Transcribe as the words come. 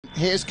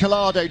Here's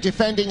Collado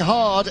defending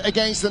hard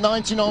against the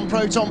 99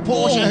 Proton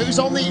Porsche, who's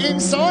on the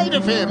inside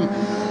of him.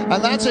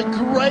 And that's a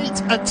great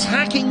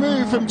attacking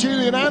move from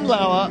Julien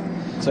Andlauer.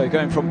 So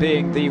going from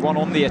being the one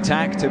on the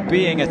attack to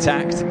being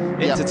attacked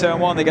into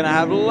turn one, they're going to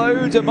have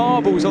loads of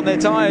marbles on their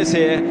tyres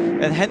here,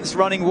 and hence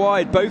running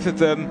wide, both of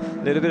them.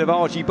 A little bit of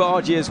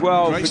argy-bargy as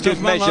well for good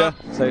measure.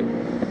 So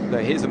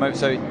here's the moment.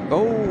 So,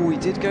 oh, he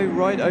did go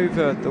right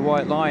over the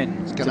white line.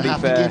 He's going to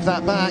have to give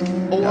that back.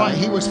 All right,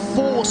 he was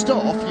forced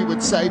off, you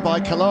would say, by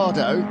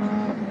Collado.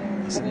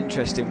 That's an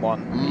interesting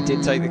one. He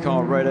did take the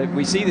car right over.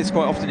 We see this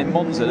quite often in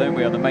Monza, don't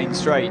we, on the main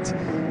straight?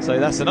 So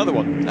that's another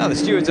one. Now the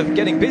stewards are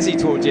getting busy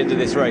towards the end of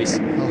this race.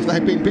 Oh,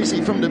 they've been busy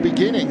from the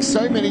beginning.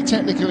 So many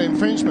technical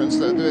infringements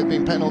that there have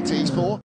been penalties for.